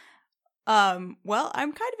 Well,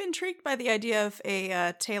 I'm kind of intrigued by the idea of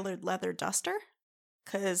a tailored leather duster.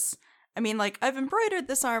 Because, I've embroidered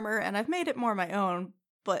this armor and I've made it more my own,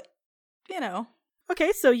 but,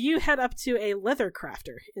 Okay, so you head up to a leather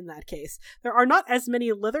crafter in that case. There are not as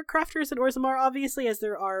many leather crafters in Orzammar, obviously, as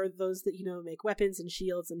there are those that, make weapons and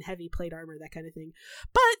shields and heavy plate armor, that kind of thing.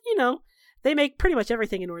 But, they make pretty much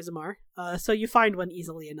everything in Orzammar, so you find one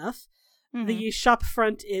easily enough. Mm-hmm. The shop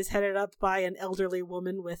front is headed up by an elderly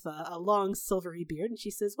woman with a long silvery beard, and she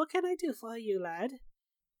says, "What can I do for you, lad?"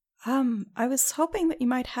 I was hoping that you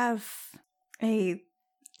might have a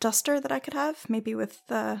duster that I could have, maybe with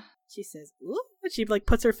She says, "Ooh," and she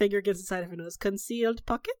puts her finger against the side of her nose. "Concealed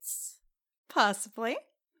pockets?" Possibly.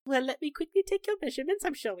 "Well, let me quickly take your measurements.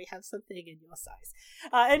 I'm sure we have something in your size."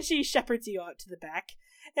 And she shepherds you out to the back.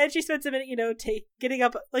 And she spends a minute, getting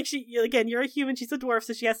up, you're a human, she's a dwarf,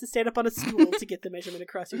 so she has to stand up on a stool to get the measurement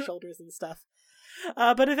across your shoulders and stuff.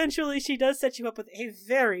 But eventually she does set you up with a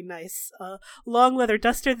very nice long leather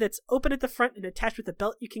duster that's open at the front and attached with a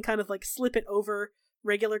belt. You can kind of like slip it over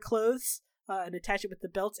regular clothes and attach it with the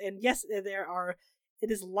belt. And yes,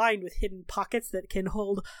 it is lined with hidden pockets that can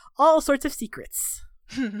hold all sorts of secrets.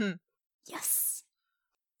 Yes.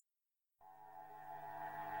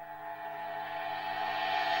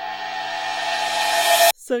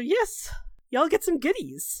 So yes, y'all get some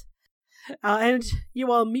goodies. And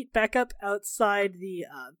you all meet back up outside the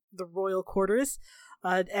royal quarters.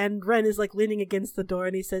 And Ren is like leaning against the door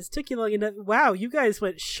and he says, "Took you long enough. Wow, you guys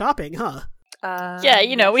went shopping, huh?"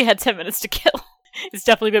 Yeah, we had 10 minutes to kill. It's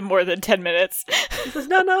definitely been more than 10 minutes. He says,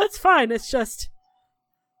 No, it's fine. It's just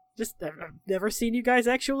I've never seen you guys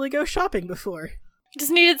actually go shopping before.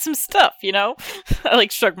 Just needed some stuff, I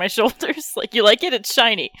like shrug my shoulders. Like, you like it? It's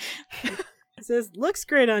shiny. He says, "Looks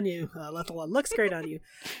great on you, Lethalon. Looks great on you."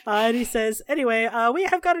 And he says, "Anyway, we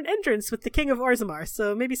have got an entrance with the King of Orzammar,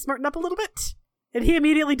 so maybe smarten up a little bit." And he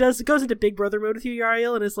immediately goes into Big Brother mode with you,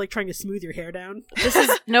 Yariel, and is like trying to smooth your hair down.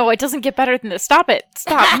 No, it doesn't get better than this. Stop it.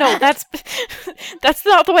 Stop. No, that's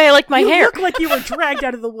not the way I like my hair. You look like you were dragged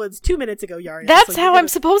out of the woods 2 minutes ago, Yariel. That's how I'm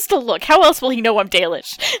supposed to look. How else will he know I'm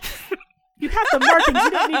Dalish? You have the markings.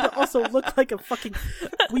 You don't need to also look like a fucking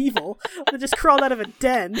weevil that just crawled out of a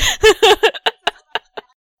den.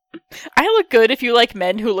 I look good if you like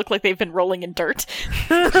men who look like they've been rolling in dirt.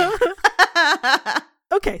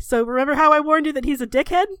 Okay, so remember how I warned you that he's a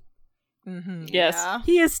dickhead? Mm-hmm. Yes. Yeah.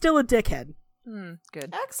 He is still a dickhead.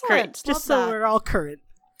 Good. Excellent. Great. Just so we're all current.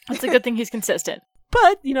 It's a good thing he's consistent.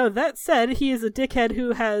 But, that said, he is a dickhead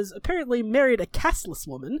who has apparently married a castless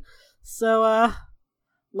woman. So,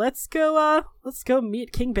 let's go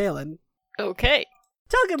meet King Balin. Okay.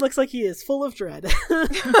 Talgan looks like he is full of dread.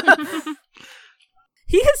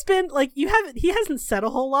 He has been, he hasn't said a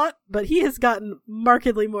whole lot, but he has gotten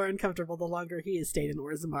markedly more uncomfortable the longer he has stayed in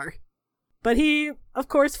Orzammar. But he, of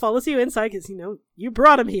course, follows you inside because, you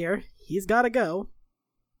brought him here. He's gotta go.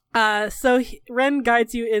 So Ren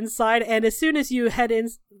guides you inside, and as soon as you head in,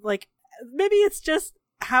 maybe it's just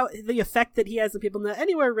how the effect that he has on people. Now,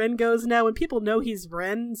 anywhere Ren goes now, when people know he's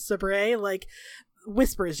Ren Sabre,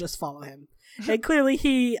 whispers just follow him. And clearly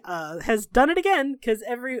he has done it again, because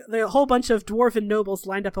the whole bunch of dwarven nobles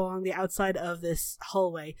lined up along the outside of this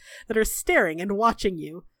hallway that are staring and watching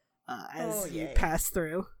you as you pass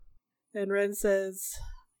through. And Ren says,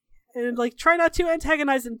 and try not to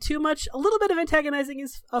antagonize him too much. A little bit of antagonizing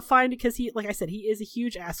is fine, because he, like I said, he is a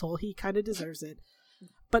huge asshole. He kind of deserves it.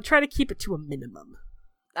 But try to keep it to a minimum.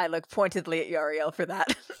 I look pointedly at Yariel for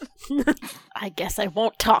that. I guess I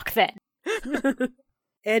won't talk then.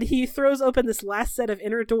 And he throws open this last set of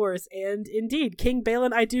inner doors, and indeed, King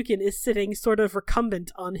Balin Aidukin is sitting sort of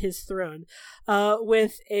recumbent on his throne,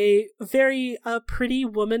 with a very pretty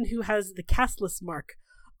woman who has the castless mark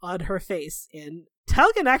on her face. And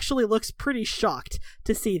Talgan actually looks pretty shocked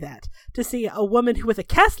to see that. To see a woman with a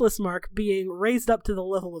castless mark being raised up to the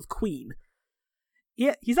level of queen.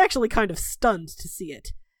 Yeah, he's actually kind of stunned to see it.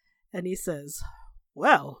 And he says,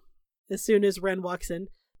 "Well," as soon as Ren walks in,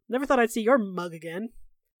 "never thought I'd see your mug again."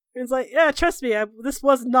 And it's like, "Yeah, trust me, this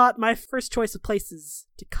was not my first choice of places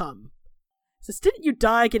to come." He says, "Didn't you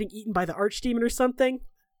die getting eaten by the archdemon or something?"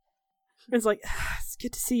 And it's like, "It's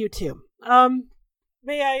good to see you too.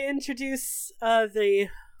 May I introduce the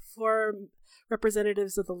 4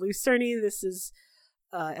 representatives of the Lucerni? This is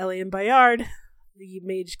Elian Bayard, the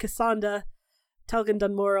mage Cassandra, Talgan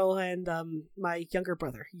Dunmoral, and my younger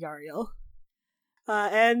brother, Yariel."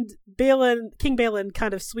 And King Balin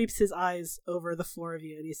kind of sweeps his eyes over the 4 of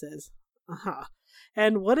you, and he says, "Uh-huh.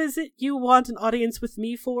 And what is it you want an audience with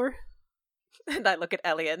me for?" And I look at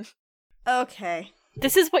Elian. Okay.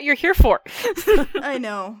 This is what you're here for. I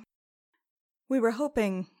know. We were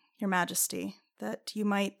hoping, Your Majesty, that you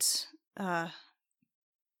might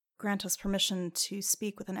grant us permission to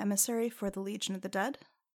speak with an emissary for the Legion of the Dead.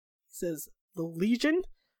 He says, "The Legion?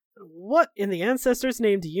 What in the ancestors'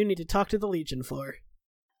 name do you need to talk to the Legion for?"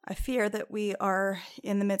 I fear that we are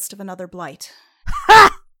in the midst of another blight.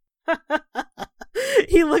 Ha!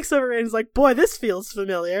 He looks over and is like, "Boy, this feels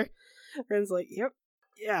familiar." Ren's like, "Yep.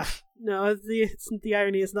 Yeah. No, the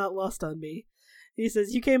irony is not lost on me." He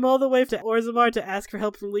says, "You came all the way to Orzammar to ask for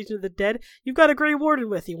help from Legion of the Dead? You've got a Grey Warden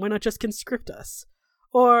with you. Why not just conscript us?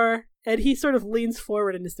 Or," and he sort of leans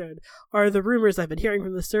forward in his throne, "are the rumors I've been hearing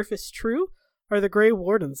from the surface true? Are the Grey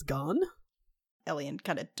Wardens gone?" Elian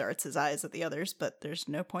kind of darts his eyes at the others, but there's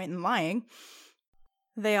no point in lying.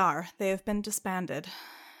 They are. They have been disbanded.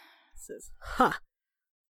 He says, "Huh.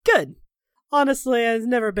 Good. Honestly, I've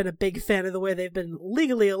never been a big fan of the way they've been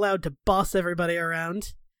legally allowed to boss everybody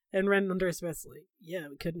around. And Ren under his breath, like, yeah,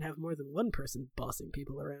 we couldn't have more than one person bossing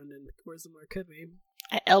people around in Orzammar, could we?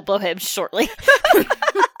 I elbow him shortly.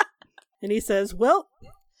 And he says, well,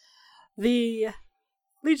 the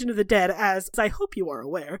Legion of the Dead, as I hope you are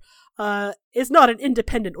aware, is not an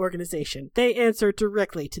independent organization. They answer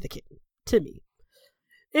directly to the king, to me.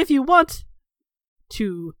 If you want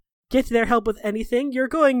to get their help with anything, you're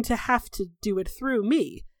going to have to do it through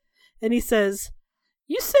me. And he says,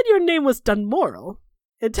 you said your name was Dunmoral?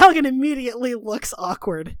 And Talgan immediately looks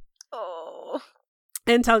awkward. Oh.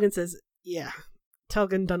 And Talgan says, yeah,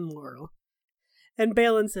 Talgan Dunmoral. And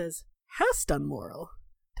Balin says, House Dunmoral.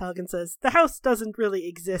 Talgan says, the house doesn't really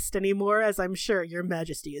exist anymore, as I'm sure your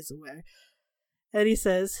majesty is aware. And he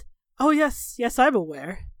says, oh yes, I'm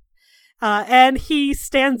aware. And he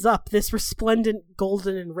stands up, this resplendent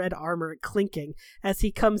golden and red armor clinking, as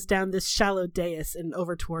he comes down this shallow dais and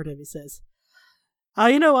over toward him. He says,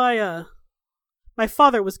 my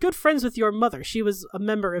father was good friends with your mother. She was a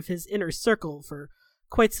member of his inner circle for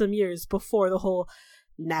quite some years before the whole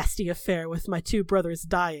nasty affair with my two brothers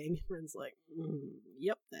dying. Ren's like,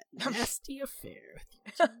 yep, that nasty affair with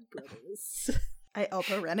your two brothers. I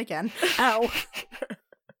elbow Ren again. Ow.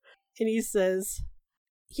 And he says,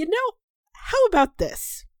 how about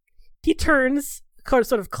this? He turns,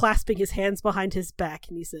 sort of clasping his hands behind his back,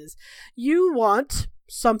 and he says, you want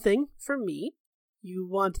something from me. You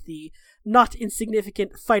want the not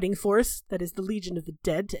insignificant fighting force that is the Legion of the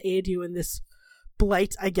Dead to aid you in this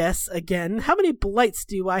blight, I guess, again. How many blights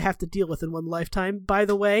do I have to deal with in one lifetime, by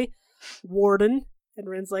the way? Warden. And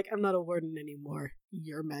Ren's like, I'm not a warden anymore,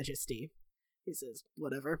 your majesty. He says,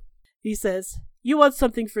 whatever. He says, you want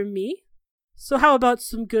something from me? So how about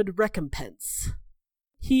some good recompense?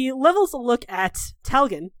 He levels a look at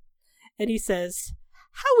Talgan, and he says,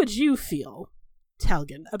 how would you feel,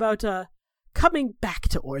 Talgan, about, coming back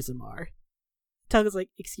to Orzammar? Talgan's like,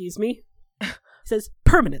 excuse me? He says,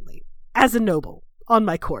 permanently, as a noble, on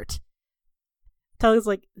my court. Talgan's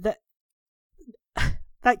like, that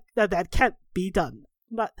can't be done.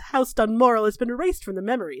 House Dunmoral has been erased from the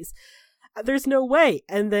memories. There's no way.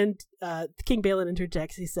 And then King Balin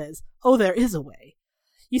interjects. He says, oh, there is a way.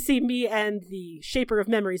 You see, me and the Shaper of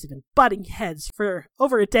Memories have been butting heads for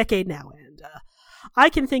over a decade now, and I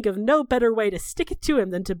can think of no better way to stick it to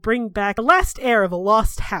him than to bring back the last heir of a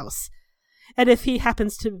lost house. And if he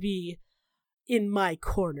happens to be in my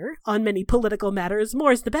corner on many political matters,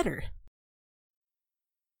 more's the better.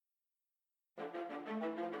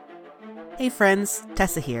 Hey friends,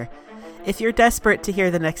 Tessa here. If you're desperate to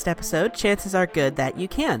hear the next episode, chances are good that you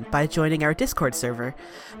can by joining our Discord server.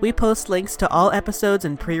 We post links to all episodes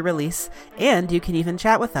and pre-release, and you can even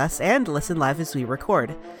chat with us and listen live as we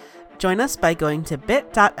record. Join us by going to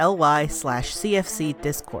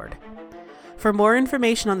bit.ly/CFCDiscord. For more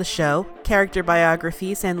information on the show, character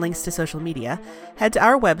biographies, and links to social media, head to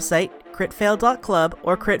our website, critfail.club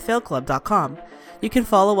or critfailclub.com. You can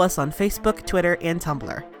follow us on Facebook, Twitter, and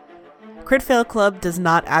Tumblr. Critfail Club does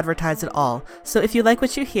not advertise at all, so if you like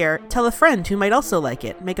what you hear, tell a friend who might also like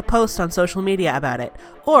it, make a post on social media about it,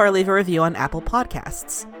 or leave a review on Apple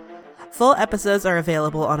Podcasts. Full episodes are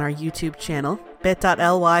available on our YouTube channel,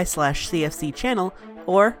 bit.ly/CFC channel,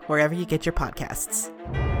 or wherever you get your podcasts.